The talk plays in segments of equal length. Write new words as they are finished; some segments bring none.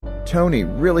Tony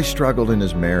really struggled in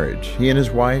his marriage. He and his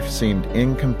wife seemed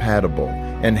incompatible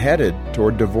and headed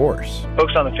toward divorce.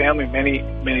 Focus on the Family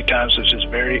many times was just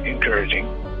very encouraging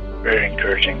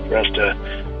for us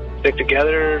to stick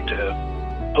together,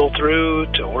 to pull through,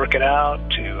 to work it out,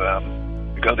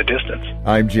 to go the distance.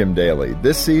 I'm Jim Daly.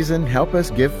 This season, help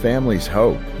us give families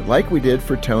hope, like we did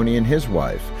for Tony and his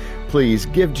wife. Please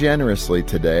give generously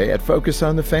today at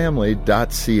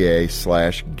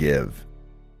focusonthefamily.ca/give.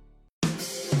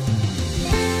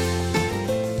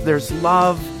 There's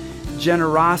love,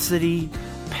 generosity,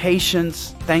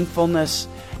 patience, thankfulness.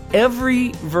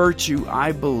 Every virtue,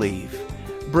 I believe,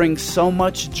 brings so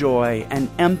much joy and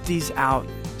empties out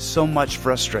so much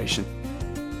frustration.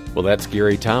 Well, that's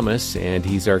Gary Thomas, and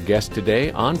he's our guest today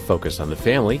on Focus on the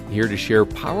Family, here to share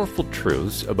powerful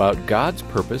truths about God's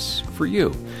purpose for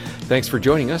you. Thanks for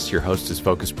joining us. Your host is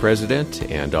Focus President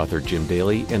and author Jim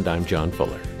Daly, and I'm John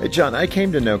Fuller. Hey, John, I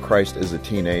came to know Christ as a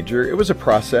teenager. It was a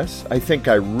process. I think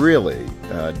I really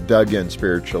dug in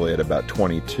spiritually at about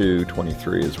 22,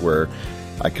 23 is where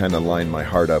I kind of lined my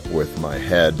heart up with my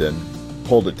head and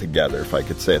pulled it together, if I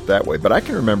could say it that way. But I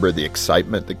can remember the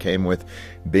excitement that came with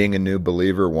being a new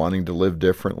believer, wanting to live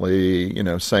differently,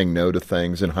 saying no to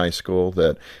things in high school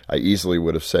that I easily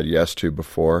would have said yes to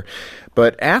before.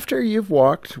 But after you've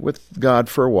walked with God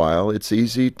for a while, it's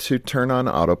easy to turn on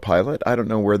autopilot. I don't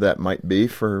know where that might be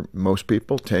for most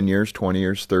people, 10 years, 20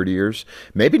 years, 30 years,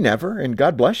 maybe never, and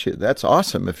God bless you. That's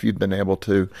awesome if you've been able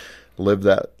to live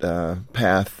that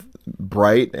path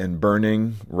bright and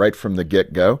burning right from the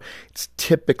get-go. It's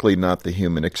typically not the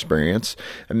human experience.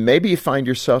 And maybe you find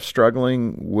yourself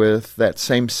struggling with that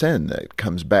same sin that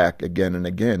comes back again and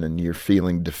again, and you're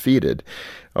feeling defeated,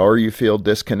 or you feel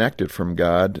disconnected from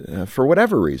God for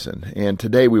whatever reason. And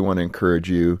today we want to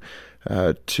encourage you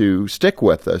to stick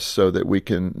with us so that we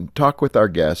can talk with our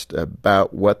guest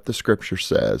about what the Scripture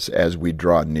says as we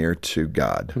draw near to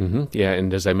God. Mm-hmm. Yeah,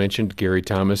 and as I mentioned, Gary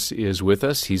Thomas is with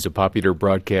us. He's a popular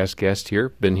broadcast guest here,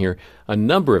 been here a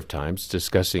number of times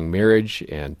discussing marriage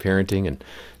and parenting and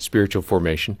spiritual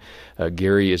formation.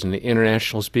 Gary is an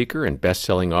international speaker and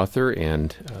best-selling author,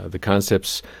 and the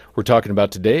concepts we're talking about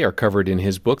today are covered in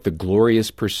his book, The Glorious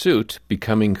Pursuit,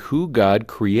 Becoming Who God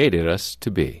Created Us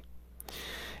to Be.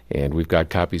 And we've got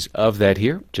copies of that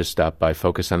here. Just stop by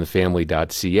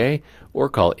focusonthefamily.ca or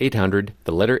call 800,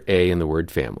 the letter A in the word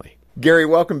family. Gary,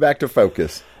 welcome back to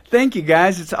Focus. Thank you,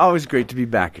 guys. It's always great to be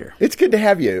back here. It's good to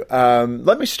have you.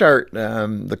 Let me start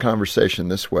the conversation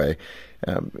this way.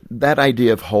 That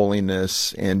idea of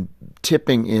holiness and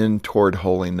tipping in toward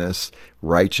holiness,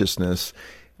 righteousness,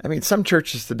 I mean, some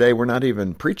churches today, we're not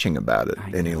even preaching about it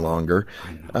any longer.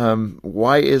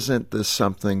 Why isn't this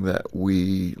something that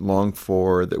we long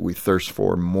for, that we thirst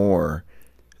for more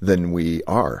than we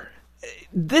are?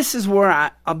 This is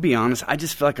where I'll be honest, I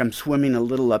just feel like I'm swimming a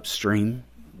little upstream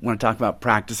when I talk about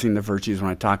practicing the virtues, when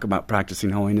I talk about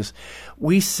practicing holiness.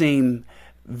 We seem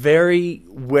very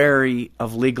wary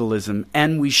of legalism,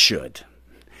 and we should.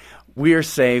 We are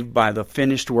saved by the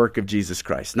finished work of Jesus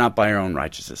Christ, not by our own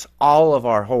righteousness. All of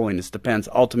our holiness depends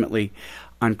ultimately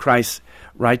on Christ's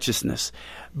righteousness.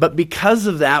 But because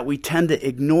of that, we tend to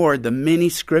ignore the many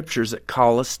scriptures that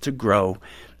call us to grow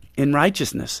in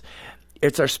righteousness.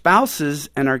 It's our spouses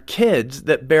and our kids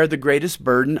that bear the greatest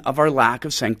burden of our lack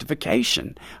of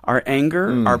sanctification. Our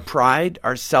anger, our pride,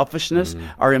 our selfishness,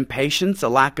 our impatience, a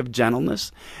lack of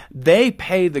gentleness, they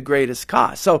pay the greatest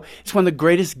cost. So it's one of the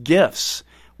greatest gifts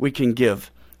we can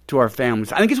give to our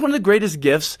families. I think it's one of the greatest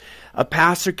gifts a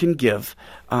pastor can give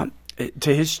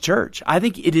to his church. I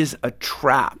think it is a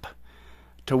trap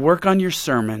to work on your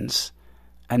sermons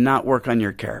and not work on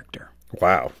your character.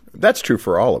 Wow. That's true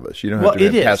for all of us. You don't have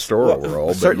to be a pastoral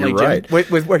role, but you're right.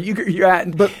 With where you're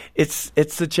at, but it's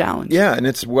the challenge. Yeah, and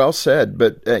it's well said.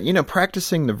 But,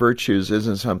 practicing the virtues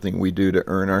isn't something we do to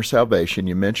earn our salvation.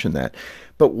 You mentioned that.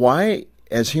 But why,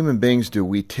 as human beings, do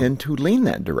we tend to lean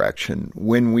that direction?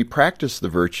 When we practice the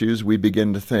virtues, we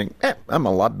begin to think, I'm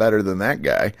a lot better than that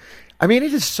guy. I mean,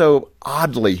 it is so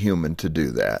oddly human to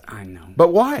do that. I know. But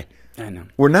why? I know.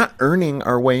 We're not earning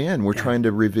our way in. We're trying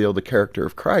to reveal the character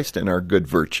of Christ in our good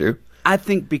virtue. I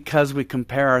think because we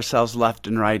compare ourselves left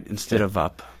and right instead of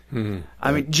up. Mm-hmm.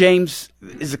 I mean, James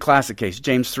is a classic case.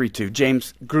 James 3:2.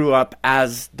 James grew up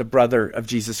as the brother of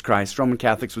Jesus Christ. Roman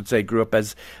Catholics would say grew up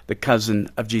as the cousin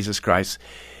of Jesus Christ.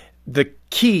 The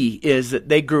key is that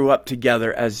they grew up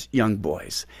together as young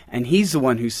boys. And he's the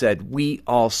one who said, we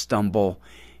all stumble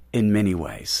in many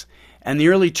ways. And the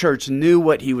early church knew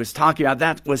what he was talking about.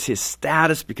 That was his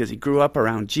status because he grew up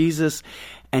around Jesus.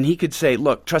 And he could say,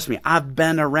 look, trust me, I've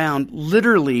been around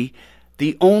literally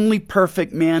the only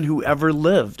perfect man who ever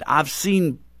lived. I've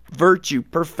seen virtue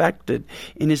perfected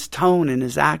in his tone and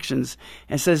his actions,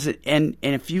 and says that, and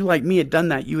if you like me had done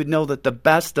that, you would know that the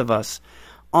best of us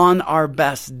on our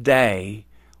best day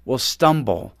will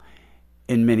stumble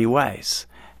in many ways.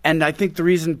 And I think the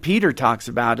reason Peter talks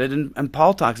about it and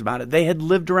Paul talks about it, they had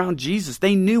lived around Jesus.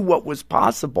 They knew what was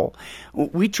possible.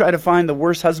 We try to find the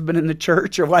worst husband in the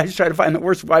church, or wives try to find the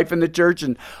worst wife in the church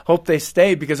and hope they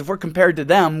stay, because if we're compared to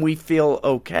them, we feel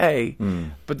okay.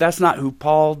 But that's not who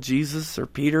Paul, Jesus, or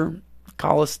Peter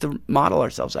call us to model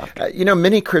ourselves after.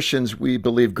 Many Christians, we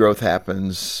believe growth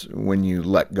happens when you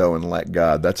let go and let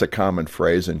God. That's a common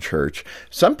phrase in church.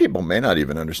 Some people may not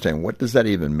even understand, what does that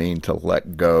even mean, to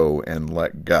let go and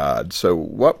let God? So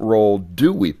what role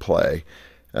do we play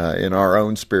in our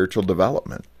own spiritual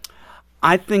development?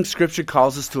 I think Scripture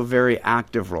calls us to a very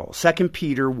active role. 2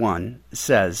 Peter 1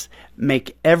 says,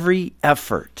 make every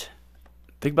effort,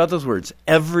 think about those words,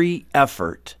 every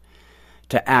effort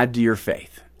to add to your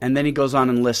faith. And then he goes on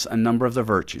and lists a number of the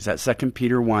virtues. That's 2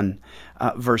 Peter 1,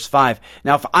 verse 5.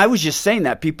 Now, if I was just saying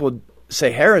that, people would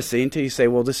say heresy until you say,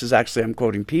 well, this is actually, I'm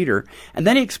quoting Peter. And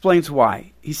then he explains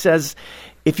why. He says,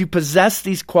 if you possess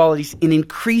these qualities in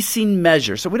increasing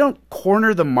measure, so we don't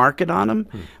corner the market on them,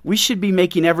 we should be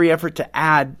making every effort to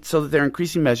add so that they're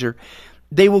increasing measure.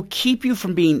 They will keep you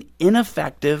from being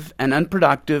ineffective and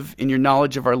unproductive in your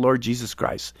knowledge of our Lord Jesus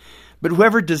Christ. But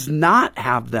whoever does not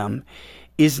have them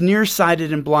is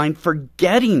nearsighted and blind,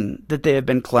 forgetting that they have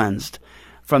been cleansed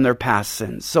from their past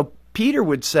sins. So Peter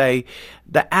would say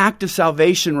the act of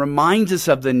salvation reminds us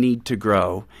of the need to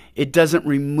grow. It doesn't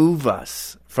remove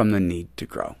us from the need to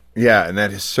grow. Yeah, and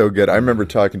that is so good. I remember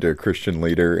talking to a Christian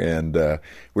leader, and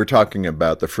we're talking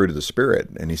about the fruit of the Spirit,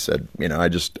 and he said, I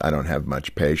don't have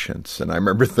much patience. And I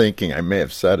remember thinking, I may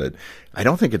have said it, I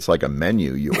don't think it's like a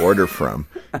menu you order from.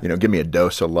 Give me a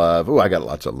dose of love. Oh, I got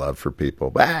lots of love for people,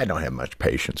 but I don't have much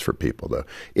patience for people, though.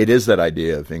 It is that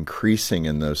idea of increasing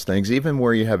in those things, even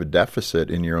where you have a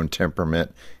deficit in your own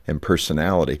temperament and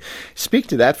personality. Speak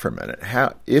to that for a minute.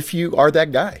 How, if you are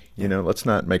that guy, let's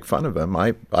not make fun of him.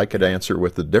 I could answer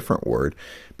with a different word,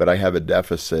 but I have a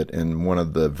deficit in one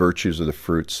of the virtues of the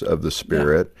fruits of the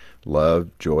Spirit, love,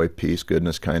 joy, peace,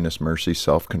 goodness, kindness, mercy,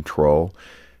 self-control.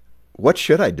 What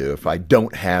should I do if I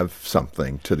don't have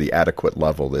something to the adequate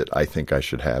level that I think I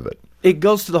should have it? It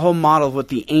goes to the whole model of what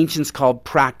the ancients called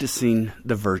practicing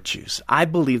the virtues. I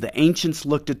believe the ancients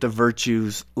looked at the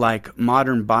virtues like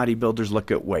modern bodybuilders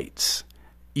look at weights.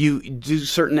 You do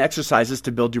certain exercises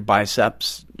to build your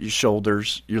biceps, your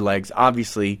shoulders, your legs.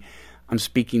 Obviously, I'm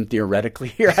speaking theoretically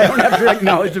here. I don't have direct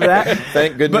knowledge of that.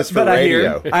 Thank goodness for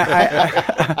radio.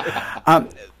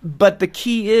 But the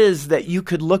key is that you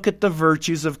could look at the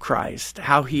virtues of Christ,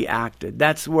 how he acted.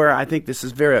 That's where I think this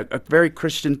is a very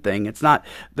Christian thing. It's not,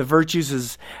 the virtues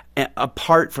is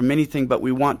apart from anything, but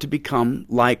we want to become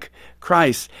like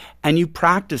Christ. And you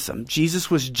practice them.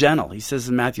 Jesus was gentle. He says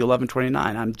in Matthew 11:29,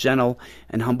 I'm gentle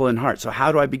and humble in heart. So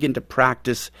how do I begin to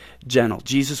practice gentle?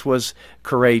 Jesus was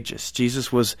courageous.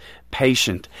 Jesus was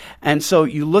patient. And so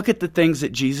you look at the things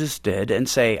that Jesus did and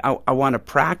say, I want to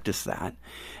practice that.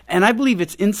 And I believe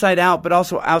it's inside out, but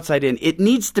also outside in. It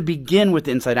needs to begin with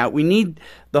inside out. We need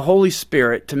the Holy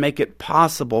Spirit to make it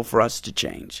possible for us to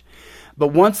change. But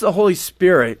once the Holy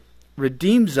Spirit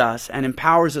redeems us and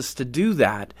empowers us to do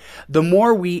that, the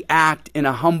more we act in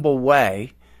a humble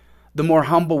way, the more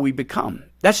humble we become.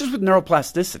 That's just with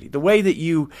neuroplasticity. The way that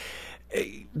you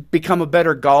become a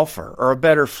better golfer or a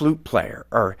better flute player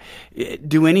or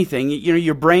do anything,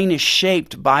 your brain is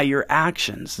shaped by your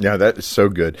actions. Yeah, that is so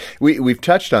good. We've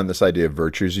touched on this idea of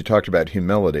virtues. You talked about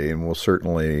humility, and we'll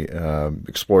certainly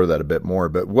explore that a bit more.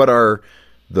 But what are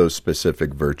those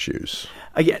specific virtues?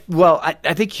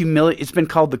 I think humility, it's been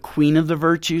called the queen of the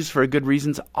virtues for good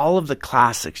reasons. All of the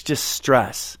classics just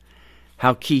stress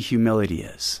how key humility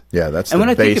is. Yeah, that's and the baseline.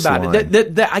 And when I think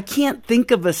about it, I can't think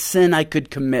of a sin I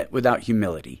could commit without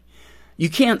humility. You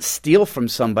can't steal from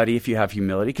somebody if you have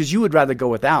humility, because you would rather go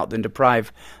without than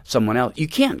deprive someone else. You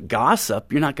can't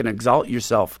gossip. You're not going to exalt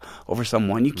yourself over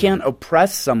someone. You can't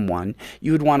oppress someone.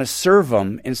 You would want to serve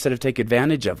them instead of take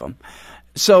advantage of them.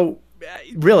 So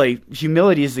really,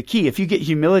 humility is the key. If you get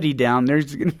humility down,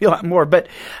 there's going to be a lot more. But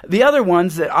the other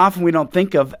ones that often we don't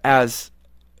think of as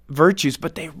virtues,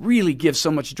 but they really give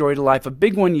so much joy to life. A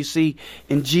big one you see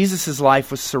in Jesus' life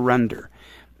was surrender.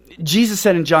 Jesus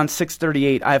said in John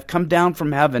 6:38, I have come down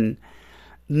from heaven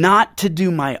not to do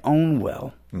my own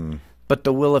will, but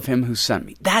the will of him who sent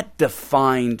me. That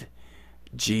defined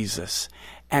Jesus.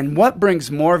 And what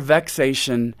brings more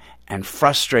vexation and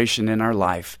frustration in our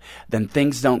life than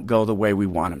things don't go the way we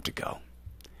want them to go?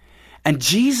 And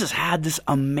Jesus had this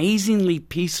amazingly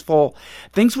peaceful,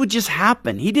 things would just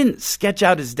happen. He didn't sketch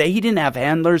out his day. He didn't have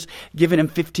handlers giving him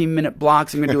 15-minute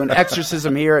blocks. I'm going to do an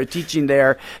exorcism here, a teaching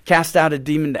there, cast out a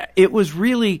demon there. It was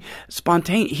really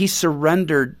spontaneous. He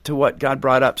surrendered to what God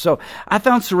brought up. So I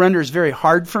found surrender is very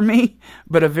hard for me,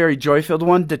 but a very joy-filled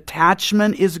one.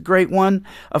 Detachment is a great one.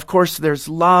 Of course, there's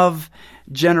love,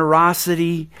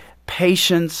 generosity,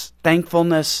 patience,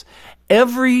 thankfulness.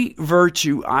 Every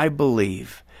virtue, I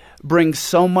believe, brings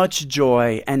so much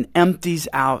joy and empties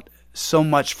out so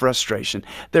much frustration.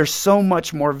 They're so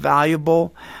much more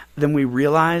valuable than we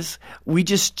realize. We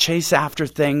just chase after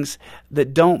things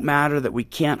that don't matter, that we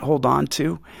can't hold on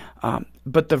to.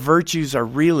 But the virtues are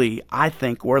really, I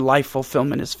think, where life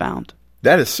fulfillment is found.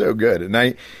 That is so good.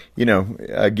 And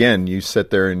again, you sit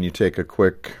there and you take a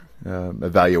quick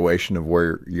evaluation of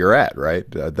where you're at, right?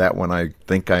 That one I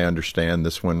think I understand.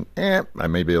 This one, I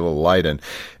may be a little light. And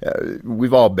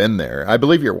we've all been there. I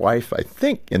believe your wife, I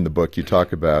think in the book you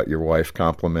talk about your wife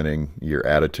complimenting your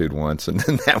attitude once, and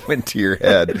then that went to your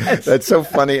head. That's so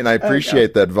funny, and I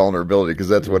appreciate that vulnerability, because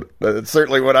that's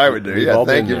certainly what I would do. Yeah,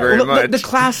 thank you very much. The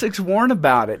classics warn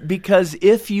about it, because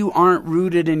if you aren't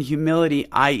rooted in humility,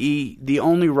 i.e. the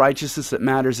only righteousness that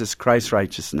matters is Christ's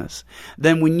righteousness,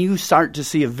 then when you start to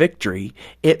see a victory,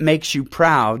 it makes you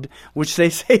proud, which they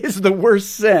say is the worst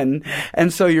sin,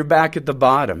 and so you're back at the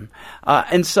bottom.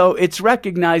 And so it's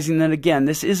recognizing that, again,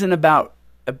 this isn't about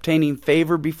obtaining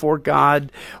favor before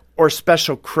God or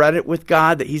special credit with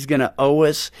God that he's going to owe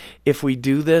us if we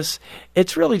do this.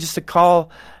 It's really just a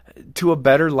call to a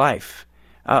better life.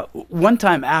 One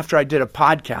time after I did a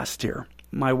podcast here,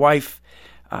 my wife,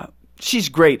 she's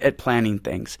great at planning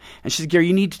things, and she said, Gary,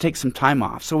 you need to take some time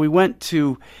off. So we went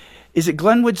to, is it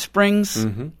Glenwood Springs?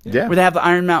 Mm-hmm. Yeah. Where they have the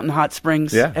Iron Mountain Hot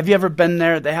Springs? Yeah. Have you ever been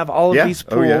there? They have all of these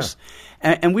pools. Oh,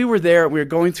 yeah. And we were there. We were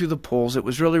going through the pools. It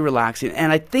was really relaxing.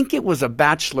 And I think it was a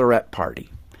bachelorette party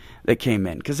that came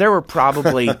in, because there were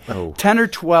probably 10 or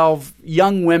 12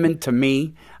 young women, to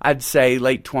me, I'd say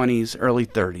late 20s, early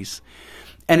 30s.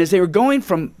 And as they were going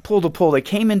from pool to pool, they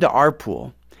came into our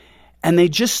pool, and they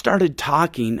just started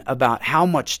talking about how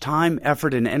much time,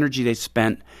 effort, and energy they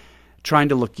spent trying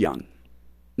to look young.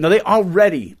 Now, they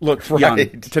already looked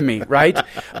young to me, right?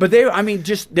 But they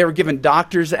were given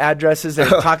doctors' addresses. They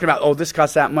were talking about, this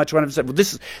costs that much. One of them said, well,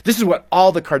 this is what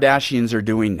all the Kardashians are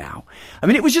doing now. I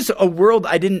mean, it was just a world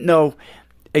I didn't know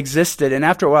existed. And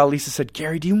after a while, Lisa said,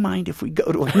 Gary, do you mind if we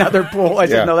go to another pool? I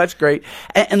said, no, that's great.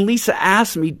 And Lisa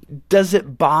asked me, does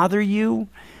it bother you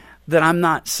that I'm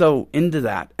not so into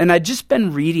that? And I'd just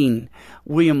been reading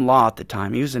William Law at the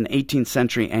time. He was an 18th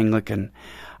century Anglican.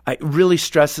 It really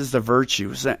stresses the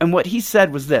virtues. And what he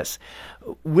said was this: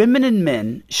 women and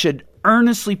men should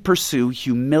earnestly pursue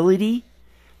humility,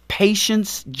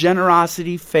 patience,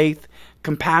 generosity, faith,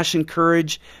 compassion,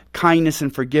 courage, kindness,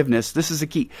 and forgiveness. This is the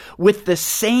key. With the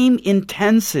same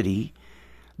intensity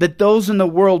that those in the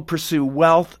world pursue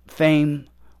wealth, fame,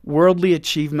 worldly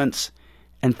achievements,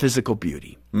 and physical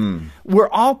beauty. We're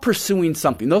all pursuing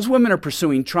something. Those women are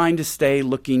pursuing, trying to stay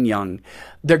looking young.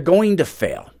 They're going to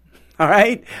fail. All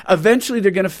right? Eventually they're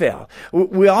going to fail.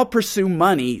 We all pursue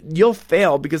money. You'll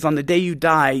fail, because on the day you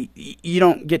die, you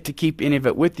don't get to keep any of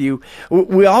it with you.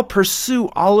 We all pursue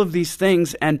all of these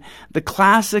things. And the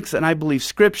classics, and I believe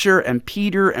Scripture and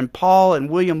Peter and Paul and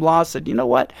William Law said, you know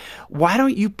what? Why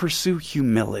don't you pursue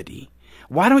humility?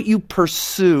 Why don't you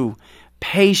pursue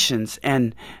patience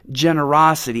and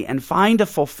generosity and find a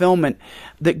fulfillment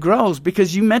that grows?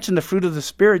 Because you mentioned the fruit of the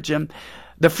Spirit, Jim.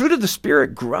 The fruit of the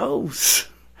Spirit grows.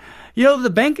 You know, the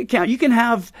bank account, you can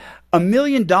have $1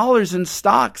 million in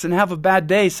stocks and have a bad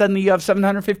day. Suddenly you have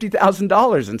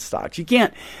 $750,000 in stocks. You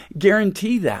can't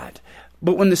guarantee that.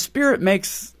 But when the Spirit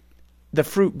makes the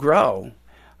fruit grow,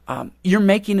 you're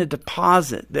making a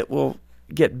deposit that will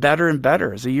get better and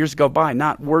better as the years go by,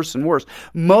 not worse and worse.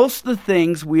 Most of the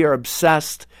things we are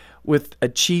obsessed with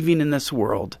achieving in this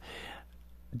world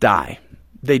die.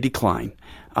 They decline.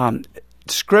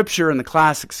 Scripture and the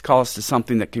classics call us to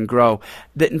something that can grow,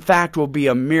 that in fact will be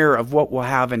a mirror of what we'll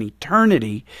have in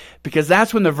eternity, because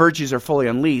that's when the virtues are fully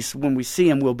unleashed. When we see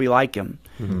him, we'll be like him,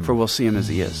 for we'll see him as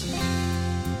he is.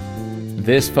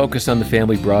 This Focus on the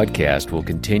Family broadcast will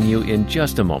continue in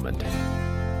just a moment.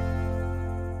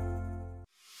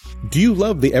 Do you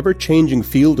love the ever-changing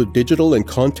field of digital and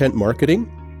content marketing?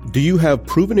 Do you have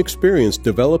proven experience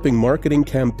developing marketing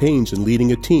campaigns and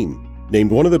leading a team? Named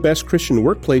one of the best Christian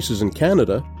workplaces in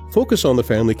Canada, Focus on the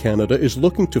Family Canada is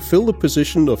looking to fill the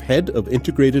position of Head of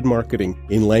Integrated Marketing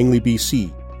in Langley,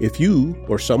 BC. If you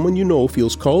or someone you know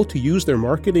feels called to use their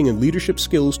marketing and leadership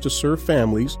skills to serve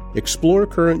families, explore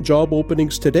current job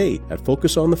openings today at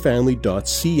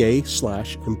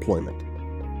focusonthefamily.ca/employment.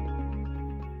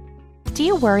 Do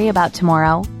you worry about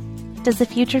tomorrow? Does the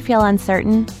future feel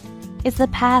uncertain? Is the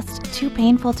past too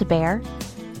painful to bear?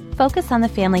 Focus on the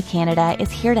Family Canada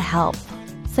is here to help,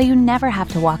 so you never have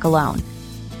to walk alone.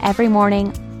 Every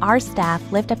morning, our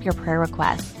staff lift up your prayer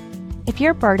requests. If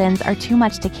your burdens are too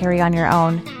much to carry on your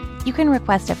own, you can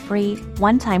request a free,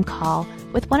 one-time call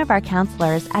with one of our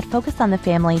counselors at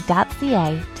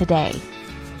focusonthefamily.ca today.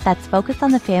 That's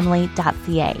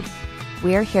focusonthefamily.ca.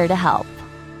 We're here to help.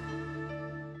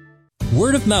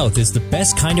 Word of mouth is the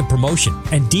best kind of promotion,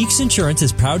 and Deeks Insurance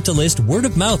is proud to list word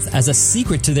of mouth as a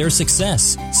secret to their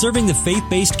success. Serving the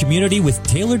faith-based community with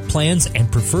tailored plans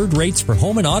and preferred rates for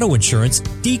home and auto insurance,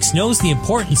 Deeks knows the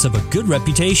importance of a good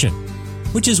reputation,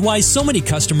 which is why so many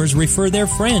customers refer their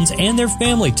friends and their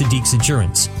family to Deeks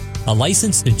Insurance, a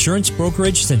licensed insurance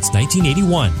brokerage since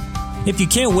 1981. If you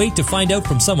can't wait to find out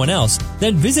from someone else,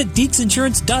 then visit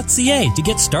deeksinsurance.ca to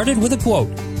get started with a quote.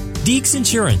 Deeks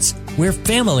Insurance, where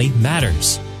family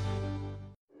matters.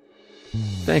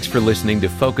 Thanks for listening to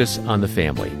Focus on the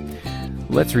Family.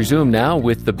 Let's resume now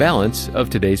with the balance of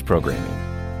today's programming.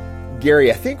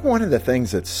 Gary, I think one of the things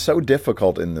that's so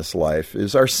difficult in this life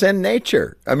is our sin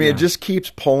nature. I mean, It just keeps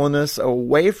pulling us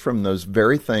away from those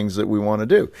very things that we want to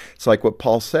do. It's like what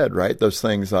Paul said, right? Those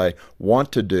things I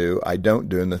want to do, I don't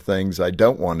do, and the things I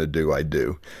don't want to do, I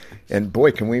do. And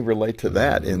boy, can we relate to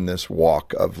that in this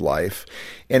walk of life.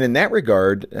 And in that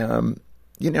regard,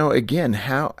 again,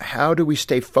 how do we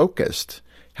stay focused?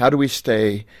 How do we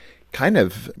stay kind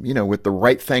of, with the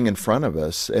right thing in front of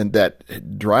us, and that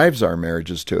drives our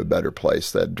marriages to a better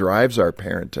place, that drives our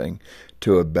parenting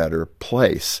to a better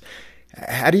place?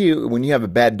 How do you, when you have a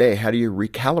bad day, how do you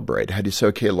recalibrate? How do you say,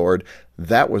 okay, Lord,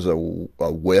 that was a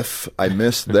whiff I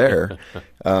missed there.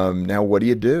 Now what do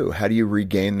you do? How do you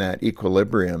regain that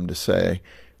equilibrium to say,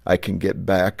 I can get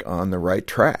back on the right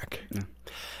track?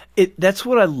 That's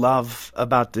what I love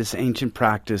about this ancient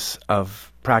practice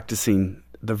of practicing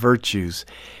the virtues.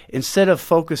 Instead of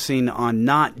focusing on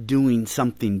not doing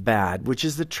something bad, which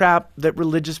is the trap that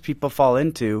religious people fall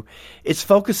into, it's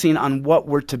focusing on what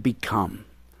we're to become.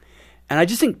 And I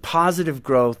just think positive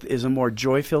growth is a more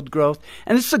joy-filled growth.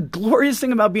 And it's a glorious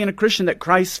thing about being a Christian, that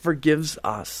Christ forgives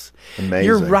us. Amazing.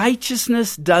 Your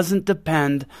righteousness doesn't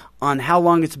depend on how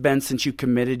long it's been since you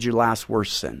committed your last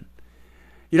worst sin.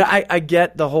 I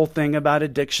get the whole thing about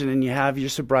addiction, and you have your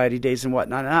sobriety days and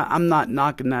whatnot. I'm not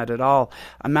knocking that at all.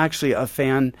 I'm actually a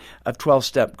fan of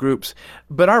 12-step groups.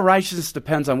 But our righteousness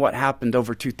depends on what happened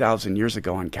over 2,000 years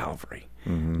ago on Calvary.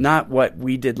 Mm-hmm. Not what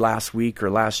we did last week or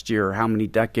last year or how many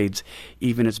decades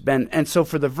even it's been. And so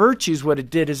for the virtues, what it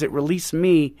did is it released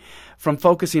me from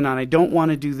focusing on, I don't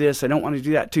want to do this, I don't want to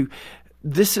do that, to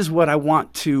this is what I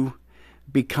want to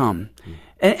become. Mm-hmm.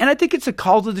 And I think it's a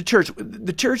call to the church.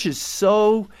 The church is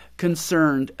so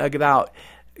concerned about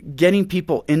getting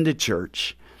people into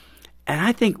church. And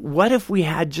I think, what if we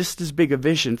had just as big a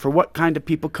vision for what kind of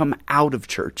people come out of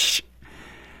church?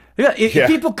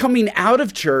 People coming out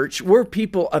of church, we're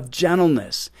people of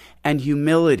gentleness and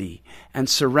humility and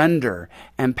surrender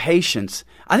and patience.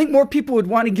 I think more people would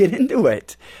want to get into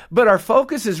it. But our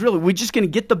focus is really, we're just going to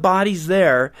get the bodies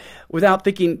there without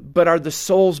thinking, but are the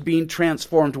souls being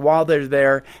transformed while they're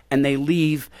there and they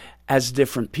leave as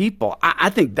different people? I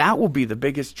think that will be the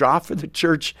biggest draw for the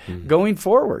church going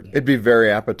forward. It'd be very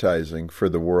appetizing for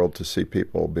the world to see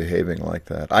people behaving like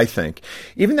that, I think.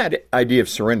 Even that idea of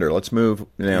surrender, let's move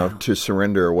now to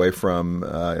surrender away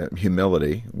from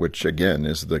humility, which again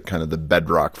is the kind of the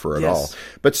bedrock for it all.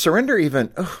 But surrender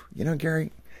even,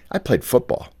 Gary, I played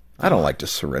football. I don't like to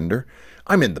surrender.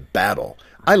 I'm in the battle.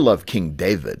 I love King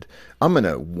David. I'm going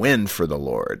to win for the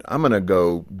Lord. I'm going to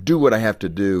go do what I have to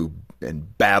do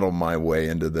and battle my way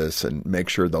into this and make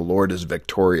sure the Lord is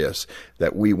victorious,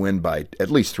 that we win by at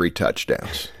least 3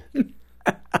 touchdowns.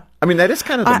 I mean, that is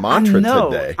kind of the mantra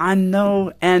today. I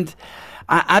know. And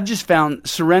I've just found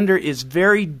surrender is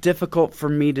very difficult for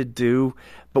me to do,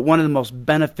 but one of the most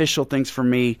beneficial things for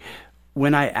me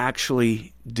when I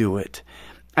actually do it.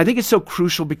 I think it's so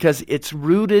crucial because it's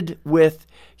rooted with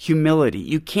humility.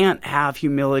 You can't have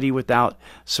humility without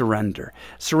surrender.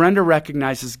 Surrender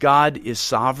recognizes God is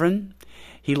sovereign.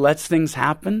 He lets things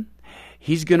happen.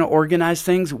 He's going to organize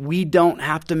things. We don't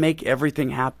have to make everything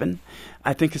happen.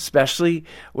 I think especially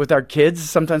with our kids,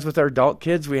 sometimes with our adult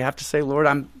kids, we have to say, Lord,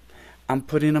 I'm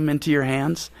putting them into your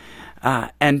hands.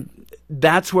 And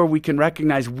that's where we can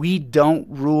recognize we don't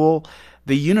rule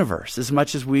the universe as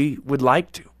much as we would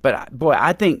like to. But boy,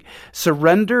 I think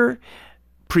surrender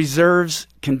preserves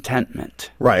contentment.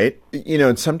 Right.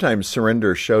 And sometimes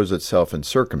surrender shows itself in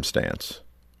circumstance,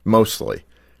 mostly,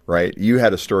 right? You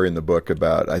had a story in the book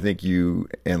about, I think you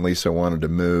and Lisa wanted to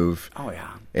move. Oh,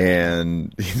 yeah.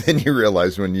 And then you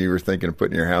realized when you were thinking of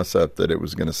putting your house up that it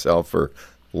was going to sell for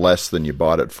less than you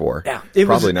bought it for. Yeah.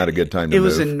 Probably not a good time to move. It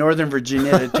was in Northern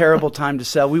Virginia, a terrible time to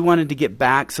sell. We wanted to get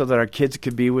back so that our kids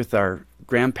could be with our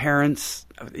grandparents,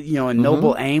 a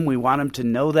noble aim. We want them to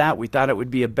know that. We thought it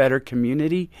would be a better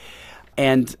community.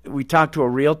 And we talked to a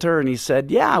realtor, and he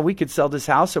said, yeah, we could sell this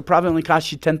house. It'll probably only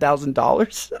cost you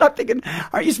 $10,000. I'm thinking,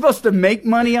 aren't you supposed to make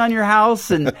money on your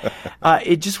house? And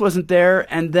it just wasn't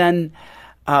there. And then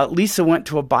Lisa went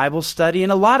to a Bible study,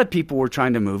 and a lot of people were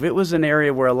trying to move. It was an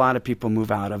area where a lot of people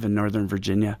move out of in Northern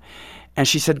Virginia. And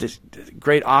she said this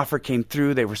great offer came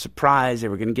through. They were surprised. They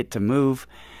were going to get to move.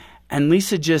 And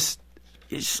Lisa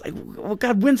it's like, well,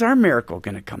 God, when's our miracle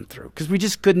going to come through? Because we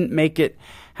just couldn't make it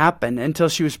happen until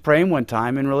she was praying one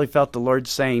time and really felt the Lord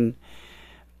saying,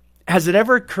 has it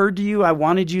ever occurred to you I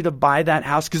wanted you to buy that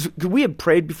house? Because we had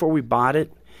prayed before we bought it.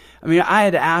 I mean, I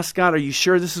had asked God, are you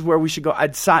sure this is where we should go?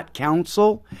 I'd sought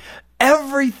counsel.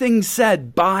 Everything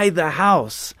said, buy the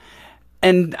house.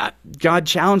 And God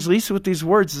challenged Lisa with these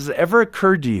words. Has it ever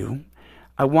occurred to you,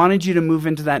 I wanted you to move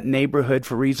into that neighborhood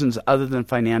for reasons other than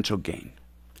financial gain?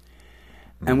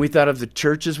 And we thought of the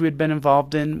churches we had been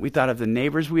involved in. We thought of the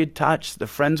neighbors we had touched, the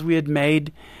friends we had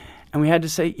made. And we had to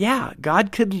say, yeah,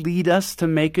 God could lead us to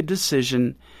make a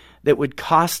decision that would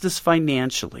cost us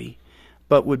financially,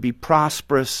 but would be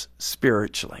prosperous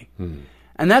spiritually.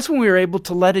 And that's when we were able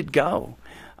to let it go,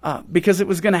 because it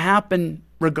was going to happen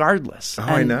regardless. Oh,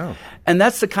 I know. And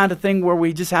that's the kind of thing where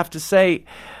we just have to say,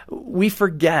 we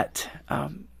forget,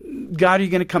 God, are you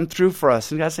going to come through for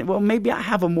us? And God saying, well, maybe I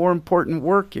have a more important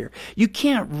work here. You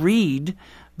can't read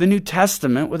the New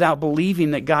Testament without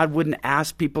believing that God wouldn't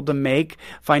ask people to make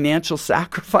financial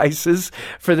sacrifices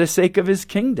for the sake of his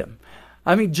kingdom.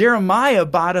 I mean, Jeremiah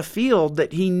bought a field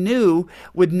that he knew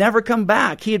would never come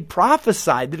back. He had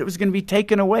prophesied that it was going to be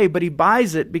taken away, but he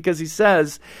buys it because he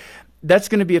says, that's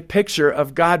going to be a picture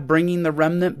of God bringing the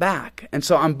remnant back. And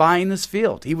so I'm buying this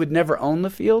field. He would never own the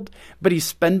field, but he's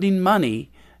spending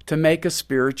money to make a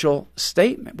spiritual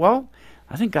statement. Well,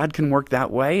 I think God can work that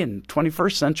way in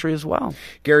 21st century as well.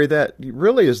 Gary, that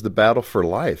really is the battle for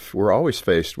life. We're always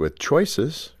faced with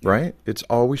choices, right? It's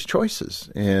always choices.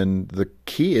 And the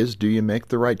key is, do you make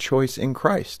the right choice in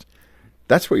Christ?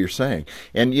 That's what you're saying.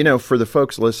 And, for the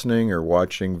folks listening or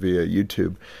watching via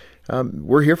YouTube,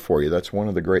 we're here for you. That's one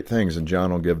of the great things, and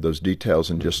John will give those details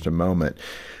in just a moment.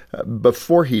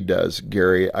 Before he does,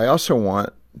 Gary, I also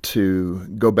want to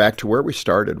go back to where we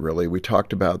started, really. We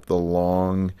talked about the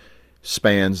long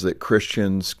spans that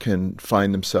Christians can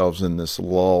find themselves in this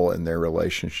lull in their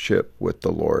relationship with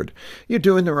the Lord. You're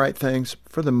doing the right things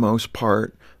for the most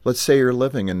part. Let's say you're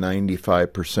living a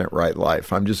 95% right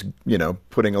life. I'm just,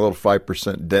 putting a little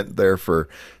 5% dent there for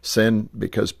sin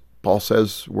because Paul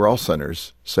says we're all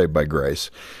sinners saved by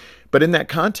grace. But in that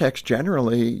context,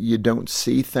 generally, you don't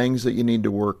see things that you need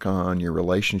to work on. Your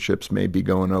relationships may be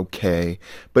going okay,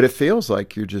 but it feels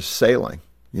like you're just sailing.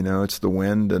 It's the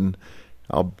wind and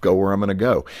I'll go where I'm going to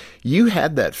go. You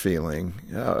had that feeling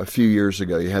a few years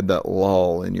ago. You had that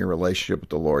lull in your relationship with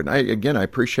the Lord. And I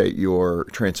appreciate your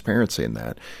transparency in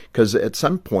that, because at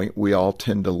some point we all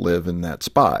tend to live in that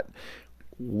spot.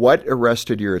 What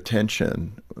arrested your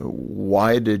attention?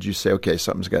 Why did you say, okay,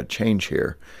 something's got to change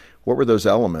here? What were those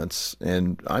elements?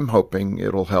 And I'm hoping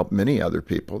it'll help many other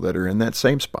people that are in that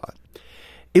same spot.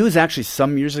 It was actually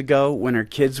some years ago when our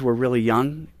kids were really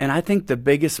young, and I think the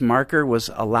biggest marker was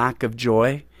a lack of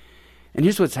joy. And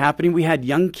here's what's happening. We had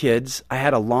young kids. I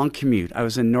had a long commute. I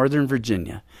was in Northern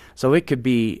Virginia, so it could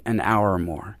be an hour or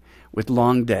more with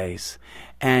long days.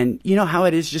 And you know how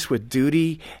it is just with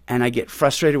duty, and I get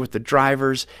frustrated with the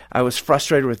drivers. I was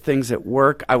frustrated with things at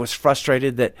work. I was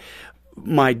frustrated that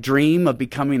my dream of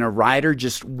becoming a writer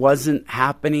just wasn't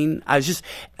happening. I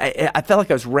felt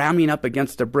like I was ramming up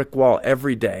against a brick wall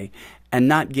every day and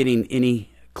not getting any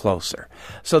closer.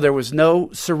 So there was no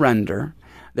surrender.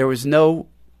 There was no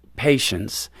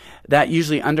patience. That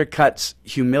usually undercuts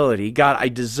humility. God, I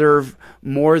deserve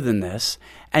more than this.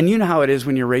 And you know how it is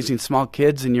when you're raising small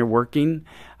kids and you're working.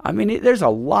 I mean, there's a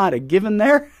lot of giving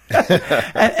there.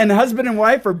 and husband and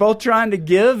wife are both trying to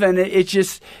give. And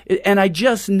and I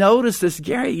just noticed this,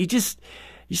 Gary, you just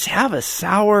have a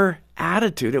sour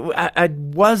attitude. I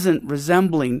wasn't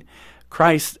resembling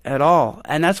Christ at all.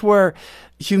 And that's where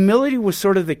humility was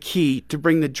sort of the key to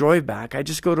bring the joy back. I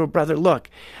just go to a brother, look,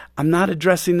 I'm not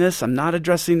addressing this. I'm not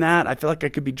addressing that. I feel like I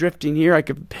could be drifting here.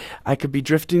 I could be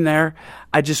drifting there.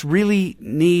 I just really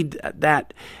need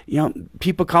that,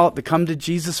 people call it the come to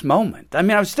Jesus moment. I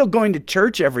mean, I was still going to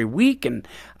church every week, and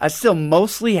I still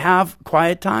mostly have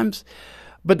quiet times.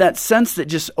 But that sense that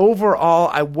just overall,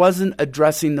 I wasn't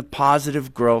addressing the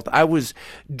positive growth. I was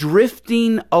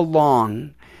drifting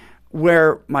along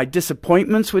where my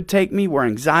disappointments would take me, where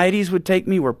anxieties would take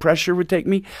me, where pressure would take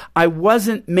me. I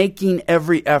wasn't making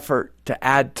every effort to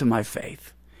add to my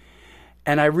faith.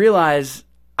 And I realized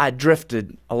I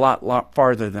drifted a lot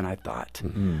farther than I thought.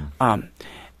 Mm-hmm.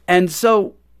 And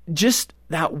so just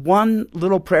that one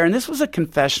little prayer, and this was a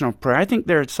confessional prayer. I think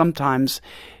there are sometimes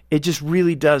it just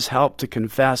really does help to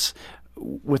confess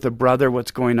with a brother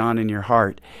what's going on in your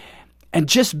heart. And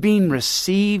just being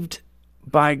received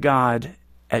by God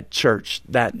at church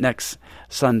that next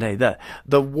Sunday,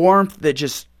 the warmth that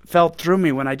just felt through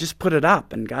me when I just put it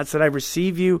up. And God said, I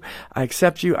receive you, I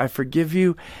accept you, I forgive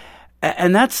you.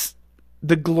 And that's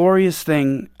the glorious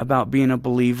thing about being a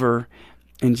believer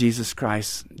in Jesus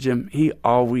Christ. Jim, he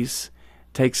always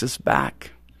takes us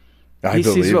back. He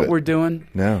sees what we're doing.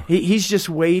 No. He's just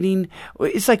waiting.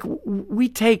 It's like we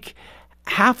take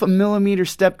half a millimeter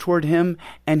step toward him,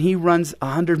 and he runs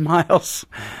 100 miles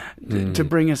to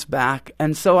bring us back.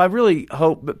 And so I really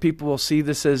hope that people will see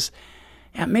this as,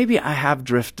 maybe I have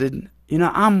drifted.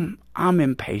 I'm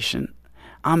impatient.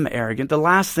 I'm arrogant. The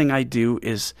last thing I do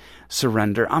is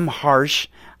surrender. I'm harsh.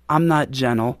 I'm not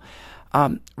gentle.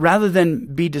 Rather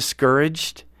than be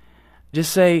discouraged,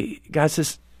 just say, God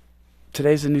says,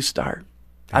 today's a new start.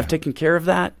 Yeah. I've taken care of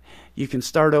that. You can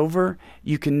start over.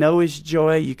 You can know his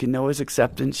joy. You can know his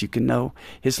acceptance. You can know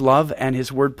his love. And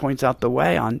his word points out the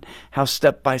way on how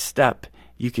step by step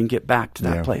you can get back to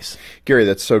that place. Gary,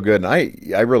 that's so good.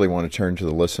 And I really want to turn to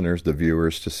the listeners, the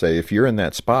viewers, to say, if you're in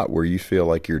that spot where you feel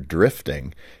like you're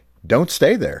drifting, don't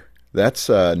stay there. That's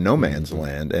no man's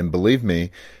land. And believe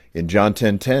me, in John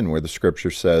 10:10, where the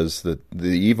scripture says that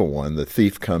the evil one, the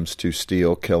thief, comes to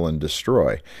steal, kill, and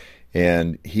destroy.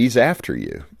 And he's after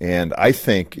you. And I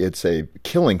think it's a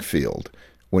killing field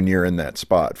when you're in that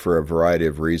spot for a variety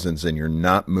of reasons and you're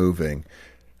not moving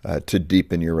to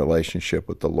deepen your relationship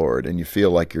with the Lord, and you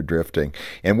feel like you're drifting.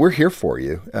 And we're here for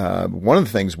you. One of the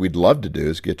things we'd love to do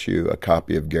is get you a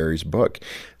copy of Gary's book,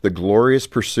 The Glorious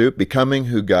Pursuit, Becoming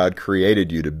Who God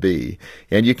Created You to Be.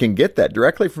 And you can get that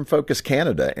directly from Focus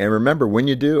Canada. And remember, when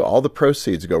you do, all the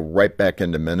proceeds go right back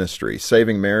into ministry,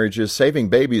 saving marriages, saving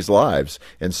babies' lives,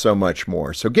 and so much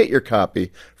more. So get your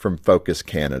copy from Focus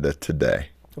Canada today.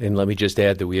 And let me just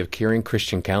add that we have caring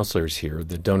Christian counselors here.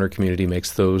 The donor community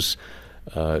makes those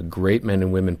great men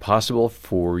and women possible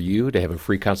for you to have a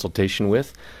free consultation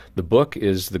with. The book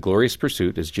is The Glorious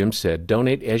Pursuit, as Jim said.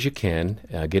 Donate as you can.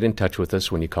 Get in touch with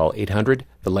us when you call 800,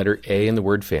 the letter A in the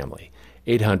word family,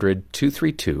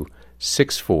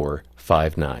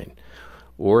 800-232-6459.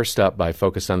 Or stop by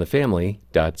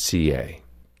focusonthefamily.ca.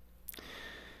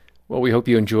 Well, we hope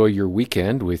you enjoy your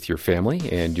weekend with your family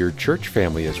and your church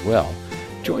family as well.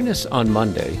 Join us on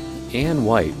Monday. Ann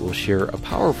White will share a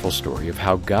powerful story of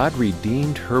how God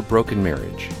redeemed her broken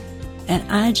marriage. And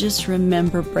I just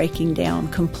remember breaking down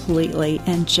completely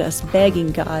and just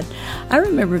begging God. I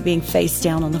remember being face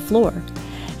down on the floor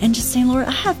and just saying, Lord,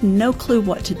 I have no clue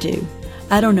what to do.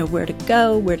 I don't know where to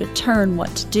go, where to turn,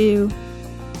 what to do.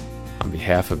 On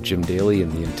behalf of Jim Daly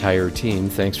and the entire team,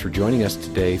 thanks for joining us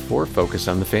today for Focus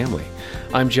on the Family.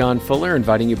 I'm John Fuller,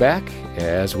 inviting you back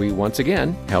as we once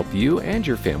again help you and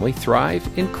your family thrive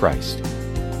in Christ.